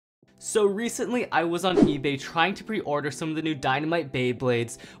So recently I was on eBay trying to pre-order some of the new Dynamite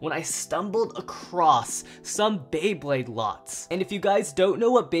Beyblades when I stumbled across some Beyblade lots. And if you guys don't know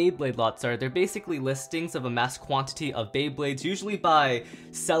what Beyblade lots are, they're basically listings of a mass quantity of Beyblades, usually by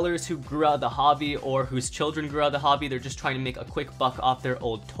sellers who grew out of the hobby or whose children grew out of the hobby. They're just trying to make a quick buck off their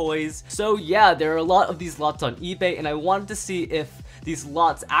old toys. So yeah, there are a lot of these lots on eBay and I wanted to see if these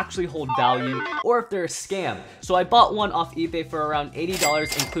lots actually hold value or if they're a scam. So I bought one off eBay for around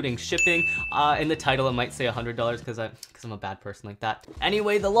 $80 including shipping. In the title it might say $100 because I'm a bad person like that.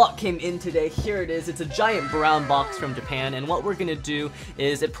 Anyway, the lot came in today. Here it is. It's a giant brown box from Japan, and what we're gonna do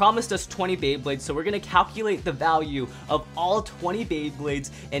is it promised us 20 Beyblades, so we're gonna calculate the value of all 20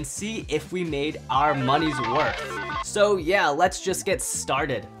 Beyblades and see if we made our money's worth. So yeah, let's just get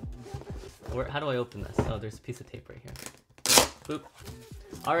started. How do I open this? Oh, there's a piece of tape right here. Boop.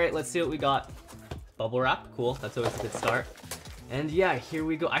 Alright, let's see what we got. Bubble wrap, cool, that's always a good start. And yeah, here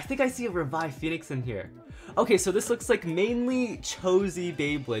we go. I think I see a Revived Phoenix in here. Okay, so this looks like mainly Chosy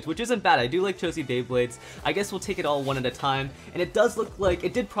Beyblades, which isn't bad. I do like Chosy Beyblades. I guess we'll take it all one at a time. And it does look like,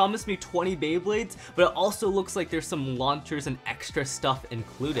 it did promise me 20 Beyblades, but it also looks like there's some launchers and extra stuff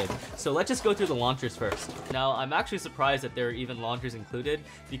included. So let's just go through the launchers first. Now, I'm actually surprised that there are even launchers included,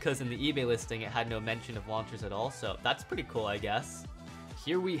 because in the eBay listing, it had no mention of launchers at all, so that's pretty cool, I guess.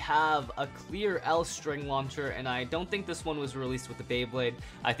 Here we have a clear L string launcher, and I don't think this one was released with the Beyblade.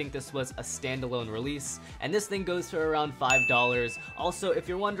 I think this was a standalone release, and this thing goes for around $5. Also, if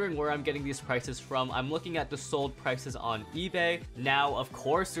you're wondering where I'm getting these prices from, I'm looking at the sold prices on eBay. Now, of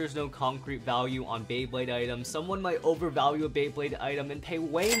course, there's no concrete value on Beyblade items. Someone might overvalue a Beyblade item and pay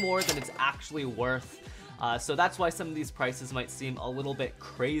way more than it's actually worth. So that's why some of these prices might seem a little bit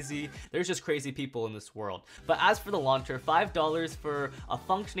crazy. There's just crazy people in this world. But as for the launcher, $5 for a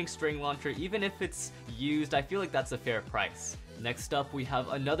functioning string launcher, even if it's used, I feel like that's a fair price. Next up, we have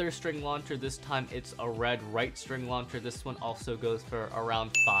another string launcher. This time it's a red right string launcher. This one also goes for around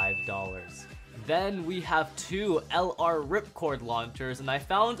 $5. Then we have two LR ripcord launchers, and I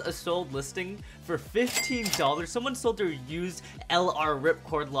found a sold listing for $15. Someone sold their used LR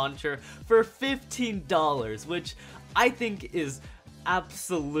ripcord launcher for $15, which I think is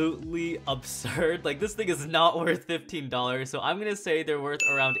absolutely absurd. Like, this thing is not worth $15, so I'm gonna say they're worth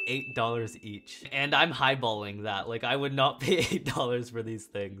around $8 each. And I'm highballing that. Like, I would not pay $8 for these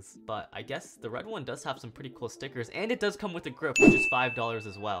things. But I guess the red one does have some pretty cool stickers, and it does come with a grip, which is $5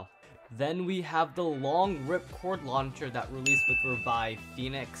 as well. Then we have the long ripcord launcher that released with Revive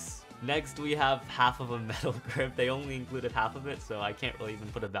Phoenix. Next we have half of a metal grip. They only included half of it, so I can't really even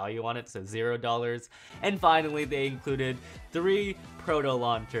put a value on it, so $0. And finally they included 3 proto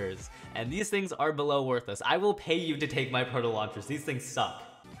launchers. And these things are below worthless. I will pay you to take my proto launchers. These things suck.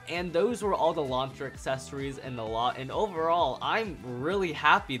 And those were all the launcher accessories in the lot, and overall, I'm really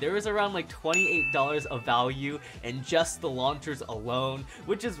happy. There was around like $28 of value in just the launchers alone,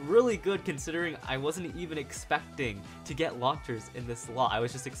 which is really good considering I wasn't even expecting to get launchers in this lot. I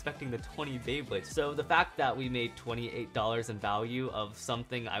was just expecting the 20 Beyblades. So the fact that we made $28 in value of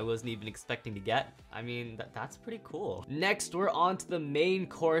something I wasn't even expecting to get, I mean, that's pretty cool. Next, we're on to the main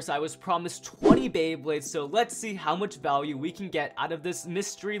course. I was promised 20 Beyblades, so let's see how much value we can get out of this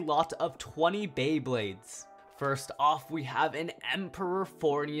mystery lot of 20 Beyblades. First off, we have an Emperor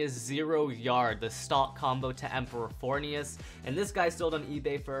Fornius 0 Yard, the stock combo to Emperor Fornius, and this guy sold on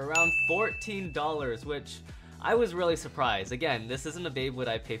eBay for around $14, which I was really surprised. Again, this isn't a Beyblade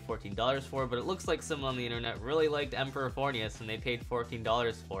I paid $14 for, but it looks like someone on the internet really liked Emperor Fornius and they paid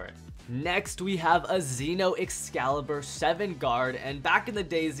 $14 for it. Next, we have a Xeno Excalibur 7 guard, and back in the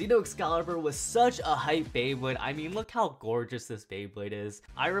day, Xeno Excalibur was such a hype Beyblade. I mean, look how gorgeous this Beyblade is.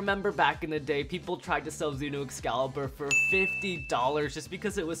 I remember back in the day, people tried to sell Xeno Excalibur for $50 just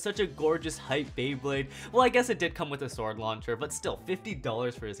because it was such a gorgeous hype Beyblade. Well, I guess it did come with a sword launcher, but still,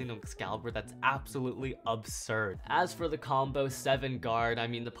 $50 for a Xeno Excalibur, that's absolutely absurd. As for the combo 7 guard, I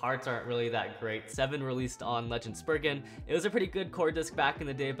mean, the parts aren't really that great. 7 released on Legend Spurgen. It was a pretty good core disc back in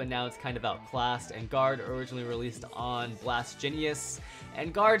the day, but now it's kind of outclassed, and Guard originally released on Blast Genius,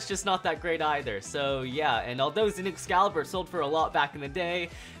 and Guard's just not that great either. So yeah, and although Xeno Excalibur sold for a lot back in the day,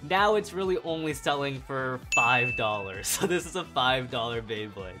 now it's really only selling for $5. So this is a $5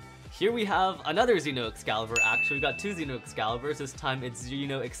 Beyblade. Here we have another Xeno Excalibur. Actually, we got 2 Xeno Excaliburs. This time it's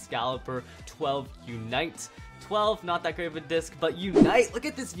Xeno Excalibur 12 Unite. 12, not that great of a disc, but Unite, look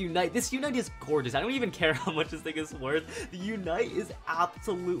at this Unite. This Unite is gorgeous. I don't even care how much this thing is worth. The Unite is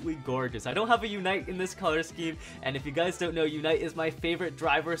absolutely gorgeous. I don't have a Unite in this color scheme, and if you guys don't know, Unite is my favorite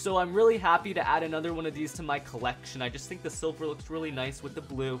driver, so I'm really happy to add another one of these to my collection. I just think the silver looks really nice with the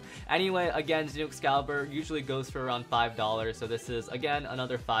blue. Anyway, again, Xeno Excalibur usually goes for around $5, so this is, again,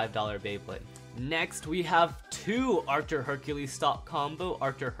 another $5 Beyblade. Next, we have two Archer Hercules stock combo,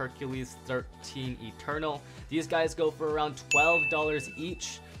 Archer Hercules 13 Eternal. These guys go for around $12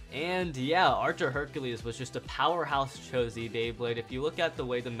 each. And yeah, Archer Hercules was just a powerhouse Cho-Z Beyblade. If you look at the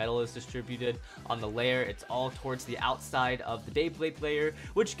way the metal is distributed on the layer, it's all towards the outside of the Beyblade layer,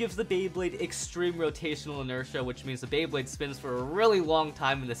 which gives the Beyblade extreme rotational inertia, which means the Beyblade spins for a really long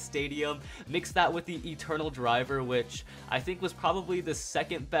time in the stadium. Mix that with the Eternal Driver, which I think was probably the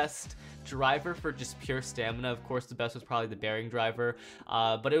second best driver for just pure stamina. Of course, the best was probably the bearing driver,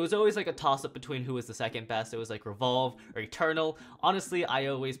 but it was always like a toss-up between who was the second best. It was like Revolve or Eternal. Honestly, I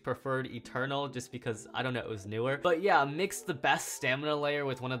always preferred Eternal just because, I don't know, it was newer. But yeah, mix the best stamina layer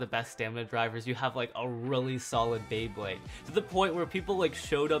with one of the best stamina drivers, you have like a really solid Beyblade, to the point where people like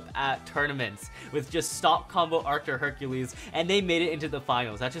showed up at tournaments with just stock combo Archer Hercules and they made it into the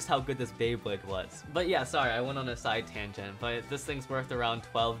finals. That's just how good this Beyblade was. But yeah, sorry, I went on a side tangent, but this thing's worth around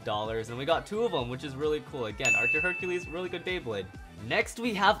 $12, and we got two of them, which is really cool. Again, Archer Hercules, really good Beyblade. Next,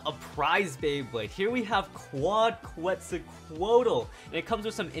 we have a prize Beyblade. Here we have Quad Quetzalcoatl, and it comes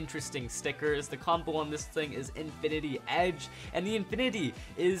with some interesting stickers. The combo on this thing is Infinity Edge, and the Infinity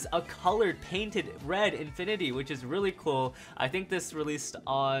is a colored, painted red Infinity, which is really cool. I think this released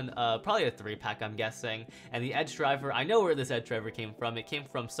on probably a 3-pack, I'm guessing. And the Edge driver, I know where this Edge driver came from. It came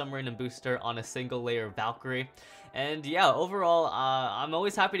from some random booster on a single layer Valkyrie. And yeah, overall, I'm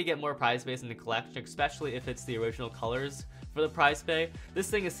always happy to get more prize bays in the collection, especially if it's the original colors for the prize pay. This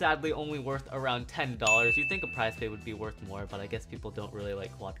thing is sadly only worth around $10. You'd think a prize pay would be worth more, but I guess people don't really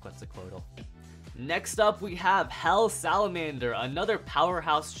like Quad Quetzalcoatl. Next up, we have Hell Salamander, another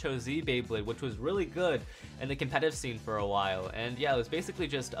powerhouse Cho-Z Beyblade, which was really good in the competitive scene for a while. And yeah, it was basically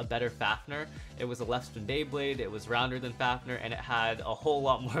just a better Fafnir. It was a left spin Beyblade, it was rounder than Fafnir, and it had a whole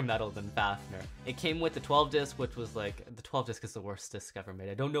lot more metal than Fafnir. It came with the 12 disc, which was like, the 12 disc is the worst disc ever made.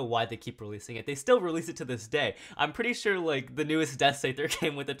 I don't know why they keep releasing it. They still release it to this day. I'm pretty sure like the newest Death Scyther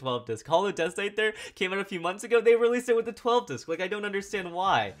came with a 12 disc. Hollow Death Scyther came out a few months ago, they released it with the 12 disc. Like, I don't understand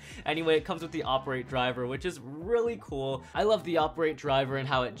why. Anyway, it comes with the Operate driver, which is really cool. I love the Operate driver and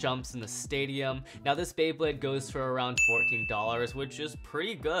how it jumps in the stadium. Now this Beyblade goes for around $14, which is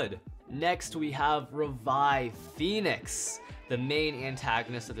pretty good. Next, we have Revive Phoenix, the main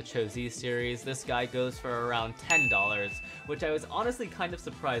antagonist of the Cho-Z series. This guy goes for around $10, which I was honestly kind of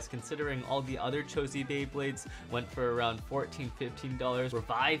surprised considering all the other Cho-Z Beyblades went for around $14, $15.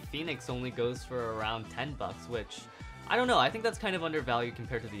 Revive Phoenix only goes for around $10, which, I don't know, I think that's kind of undervalued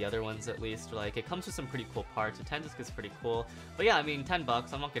compared to the other ones at least. Like, it comes with some pretty cool parts. A 10 disc is pretty cool. But yeah, I mean,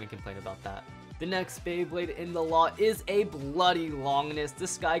 $10, I'm not gonna complain about that. The next Beyblade in the lot is a Bloody Longness.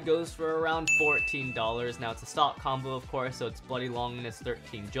 This guy goes for around $14. Now, it's a stock combo, of course, so it's Bloody Longness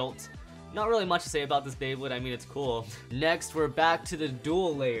 13 Jolts. Not really much to say about this Beyblade, I mean, it's cool. Next, we're back to the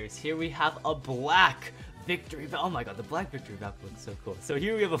dual layers. Here we have a black Victory Valkyrie. Oh my god, the black Victory Valkyrie looks so cool. So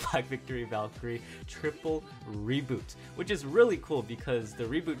here we have a black Victory Valkyrie triple reboot, which is really cool because the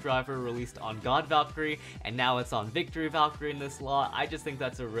reboot driver released on God Valkyrie, and now it's on Victory Valkyrie in this lot. I just think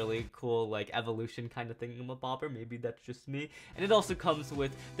that's a really cool, like, evolution kind of thingamabobber. Maybe that's just me. And it also comes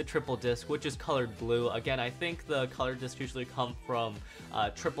with the triple disc, which is colored blue. Again, I think the color discs usually come from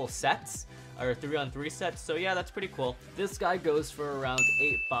triple sets, or 3-on-3 sets, so yeah, that's pretty cool. This guy goes for around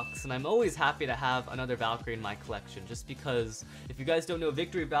 $8, and I'm always happy to have another Valkyrie in my collection, just because, if you guys don't know,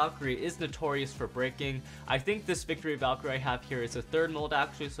 Victory Valkyrie is notorious for breaking. I think this Victory Valkyrie I have here is a third mold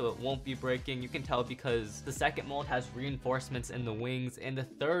actually, so it won't be breaking. You can tell because the second mold has reinforcements in the wings, and the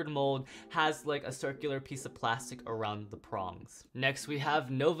third mold has like a circular piece of plastic around the prongs. Next we have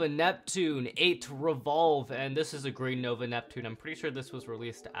Nova Neptune 8 Revolve, and this is a green Nova Neptune. I'm pretty sure this was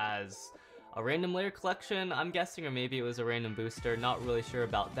released as a random layer collection, I'm guessing, or maybe it was a random booster, not really sure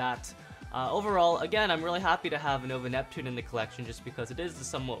about that. Overall, again, I'm really happy to have a Nova Neptune in the collection just because it is a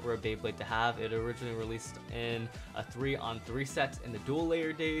somewhat rare Beyblade to have. It originally released in a 3-on-3 set in the dual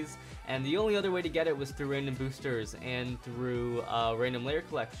layer days, and the only other way to get it was through random boosters and through random layer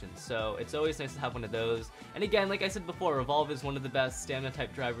collections, so it's always nice to have one of those. And again, like I said before, Revolve is one of the best stamina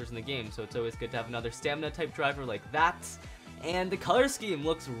type drivers in the game, so it's always good to have another stamina type driver like that. And the color scheme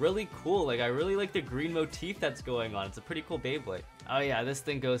looks really cool. Like, I really like the green motif that's going on. It's a pretty cool Beyblade. Oh yeah, this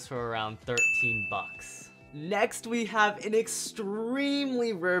thing goes for around $13. Next, we have an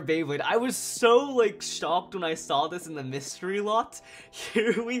extremely rare Beyblade. I was so, like, shocked when I saw this in the mystery lot.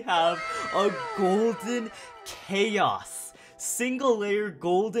 Here we have a Golden Chaos. Single layer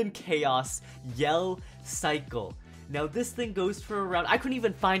Golden Chaos Yell Cycle. Now this thing goes for around, I couldn't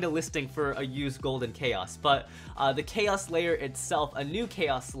even find a listing for a used Golden Chaos, but the Chaos layer itself, a new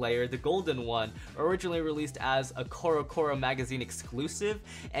Chaos layer, the golden one, originally released as a Koro magazine exclusive,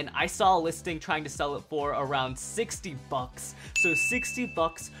 and I saw a listing trying to sell it for around 60 bucks. So 60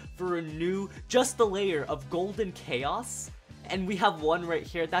 bucks for a new, just the layer of Golden Chaos. And we have one right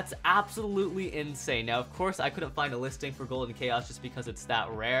here. That's absolutely insane. Now, of course, I couldn't find a listing for Golden Chaos just because it's that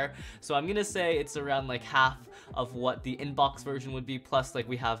rare. So I'm gonna say it's around like half of what the inbox version would be. Plus, like,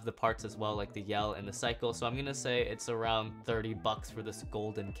 we have the parts as well, like the Yell and the Cycle. So I'm gonna say it's around 30 bucks for this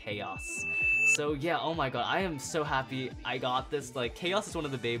Golden Chaos. So yeah, oh my god, I am so happy I got this. Like, Chaos is one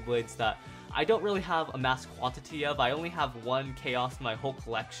of the Beyblades that I don't really have a mass quantity of. I only have one Chaos in my whole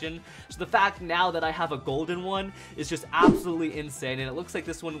collection. So the fact now that I have a golden one is just absolutely insane. And it looks like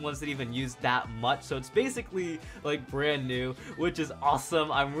this one wasn't even used that much. So it's basically like brand new, which is awesome.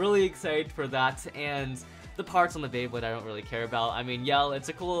 I'm really excited for that. And the parts on the Beyblade I don't really care about. I mean, Yell, it's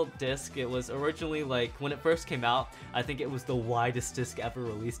a cool disc. It was originally, like, when it first came out, I think it was the widest disc ever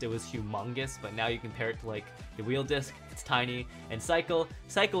released. It was humongous, but now you compare it to, like, the wheel disc, it's tiny. And Cycle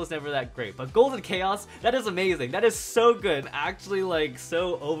was never that great. But Golden Chaos, that is amazing. That is so good. Actually, like,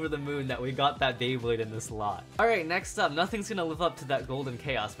 so over the moon that we got that Beyblade in this lot. Alright, next up, nothing's gonna live up to that Golden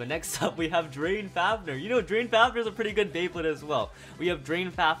Chaos, but next up we have Drain Fafner. You know, Drain Fafner's a pretty good Beyblade as well. We have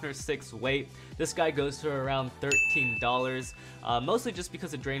Drain Fafner 6 weight. This guy goes for around $13, mostly just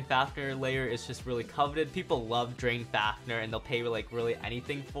because the Drain Fafner layer is just really coveted. People love Drain Fafner and they'll pay like really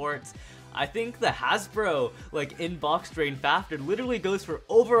anything for it. I think the Hasbro like in-box Drain Fafner literally goes for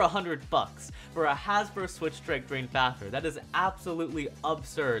over 100 bucks for a Hasbro Switch Strike Drain Fafner. That is absolutely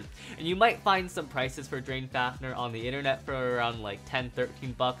absurd. And you might find some prices for Drain Fafner on the internet for around like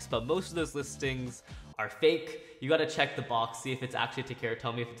 10-13 bucks, but most of those listings are fake. You gotta check the box, see if it's actually Takara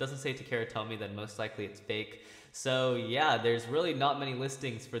Tomy. If it doesn't say Takara Tomy, then most likely it's fake. So yeah, there's really not many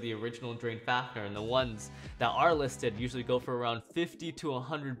listings for the original Drain Fafner, and the ones that are listed usually go for around 50 to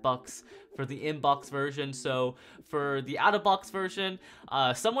 100 bucks for the in-box version. So for the out-of-box version,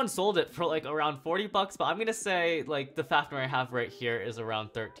 someone sold it for like around 40 bucks, but I'm gonna say like the Fafner I have right here is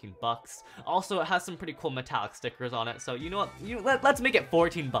around 13 bucks. Also, it has some pretty cool metallic stickers on it, so you know what? Let's make it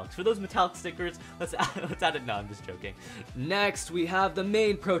 14 bucks. For those metallic stickers, let's add it. No, I'm just joking. Next, we have the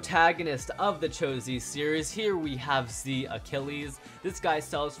main protagonist of the Cho-Z series. Here we have Z Achilles. This guy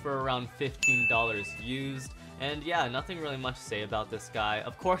sells for around $15 used. And yeah, nothing really much to say about this guy.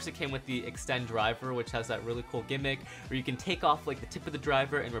 Of course, it came with the Extend driver, which has that really cool gimmick where you can take off like the tip of the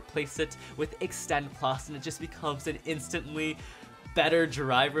driver and replace it with Extend Plus, and it just becomes an instantly better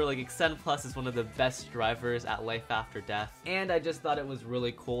driver. Like, Extend Plus is one of the best drivers at Life After Death. And I just thought it was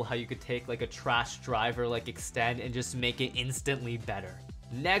really cool how you could take like a trash driver like Extend and just make it instantly better.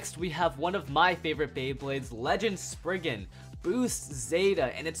 Next, we have one of my favorite Beyblades, Legend Spriggan. Boost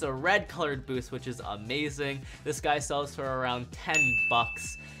Zeta, and it's a red colored boost, which is amazing. This guy sells for around 10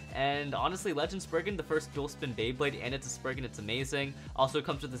 bucks. And honestly, Legend Spriggan, the first dual spin Beyblade, and it's a Spriggan, it's amazing. Also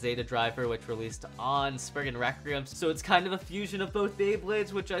comes with the Zeta driver, which released on Spriggan Requiem, so it's kind of a fusion of both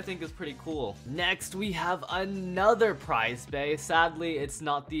Beyblades, which I think is pretty cool. Next, we have another prize bay. Sadly, it's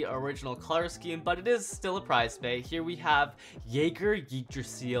not the original color scheme, but it is still a prize bay. Here we have Jaeger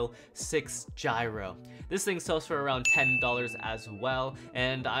Yggdrasil 6 Gyro. This thing sells for around $10 as well,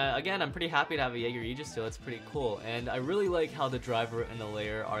 and again, I'm pretty happy to have a Jaeger Yggdrasil. It's pretty cool, and I really like how the driver and the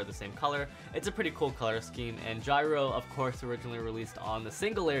layer are the same color. It's a pretty cool color scheme, and Gyro, of course, originally released on the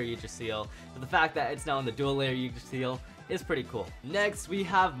single layer Yggdrasil, but the fact that it's now on the dual layer Yggdrasil is pretty cool. Next, we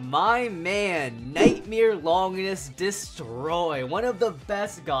have my man, Nightmare Longinus Destroy, one of the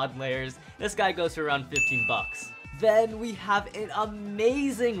best god layers. This guy goes for around 15 bucks. Then we have an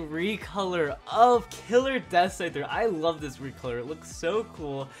amazing recolor of Killer Death Scyther. I love this recolor. It looks so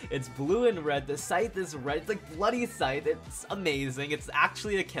cool. It's blue and red. The scythe is red. It's like bloody scythe. It's amazing. It's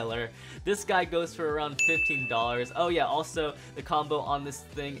actually a killer. This guy goes for around $15. Oh yeah, also the combo on this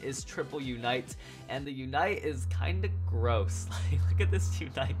thing is Triple Unite, and the Unite is kind of gross. Like, look at this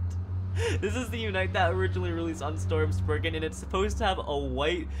Unite. This is the Unite that originally released on Storm Spriggan, and it's supposed to have a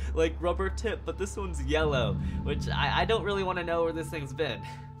white, like, rubber tip, but this one's yellow, which I don't really want to know where this thing's been.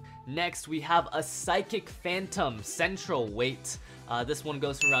 Next, we have a Psychic Phantom Central weight. This one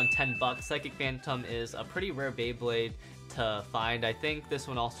goes for around 10 bucks. Psychic Phantom is a pretty rare Beyblade to find. I think this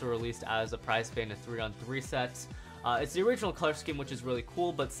one also released as a prize bay in a 3-on-3 set. It's the original color scheme, which is really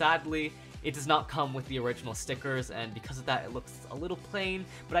cool, but sadly, it does not come with the original stickers, and because of that it looks a little plain,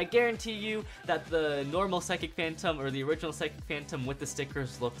 but I guarantee you that the normal Psychic Phantom or the original Psychic Phantom with the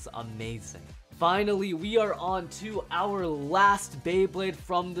stickers looks amazing. Finally, we are on to our last Beyblade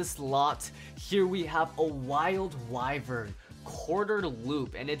from this lot. Here we have a Wild Wyvern quarter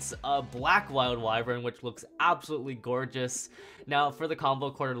loop, and it's a black Wild Wyvern, which looks absolutely gorgeous. Now, for the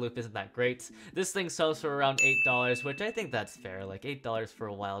combo, quarter loop isn't that great. This thing sells for around $8, which I think that's fair, like $8 for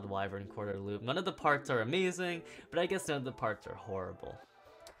a Wild Wyvern quarter loop. None of the parts are amazing, but I guess none of the parts are horrible.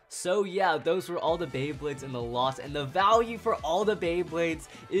 So yeah, those were all the Beyblades in the lot, and the value for all the Beyblades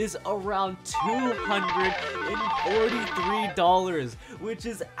is around $243, which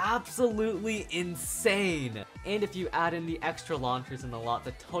is absolutely insane. And if you add in the extra launchers in the lot,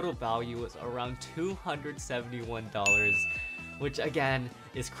 the total value is around $271. Which again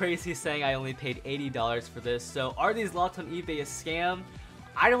is crazy, saying I only paid $80 for this. So are these lots on eBay a scam?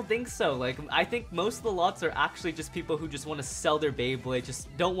 I don't think so. Like, I think most of the lots are actually just people who just want to sell their Beyblade, just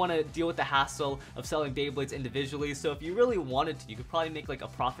don't want to deal with the hassle of selling Beyblades individually. So if you really wanted to, you could probably make like a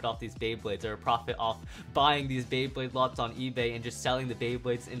profit off these Beyblades, or a profit off buying these Beyblade lots on eBay and just selling the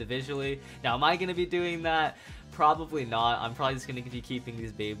Beyblades individually. Now, am I going to be doing that? Probably not. I'm probably just going to be keeping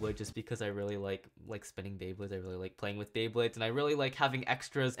these Beyblades just because I really like spinning Beyblades. I really like playing with Beyblades, and I really like having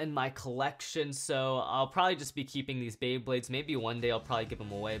extras in my collection, so I'll probably just be keeping these Beyblades. Maybe one day I'll probably give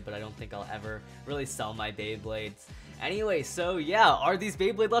them away, but I don't think I'll ever really sell my Beyblades. Anyway, so yeah, are these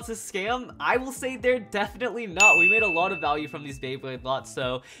Beyblade lots a scam? I will say they're definitely not. We made a lot of value from these Beyblade lots,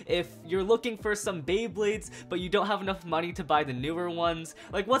 so if you're looking for some Beyblades, but you don't have enough money to buy the newer ones,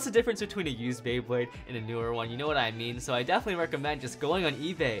 like what's the difference between a used Beyblade and a newer one? You know what I mean? So I definitely recommend just going on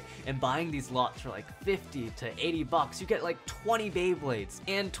eBay and buying these lots for like 50 to 80 bucks. You get like 20 Beyblades,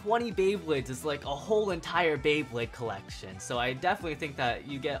 and 20 Beyblades is like a whole entire Beyblade collection. So I definitely think that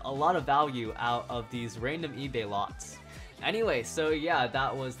you get a lot of value out of these random eBay lots. Anyway, so yeah,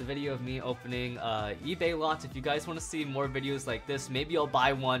 that was the video of me opening eBay lots. If you guys want to see more videos like this, maybe I'll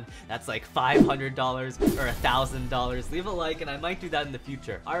buy one that's like $500 or $1,000. Leave a like and I might do that in the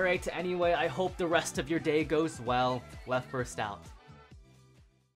future. Alright, anyway, I hope the rest of your day goes well. LeftBurst out.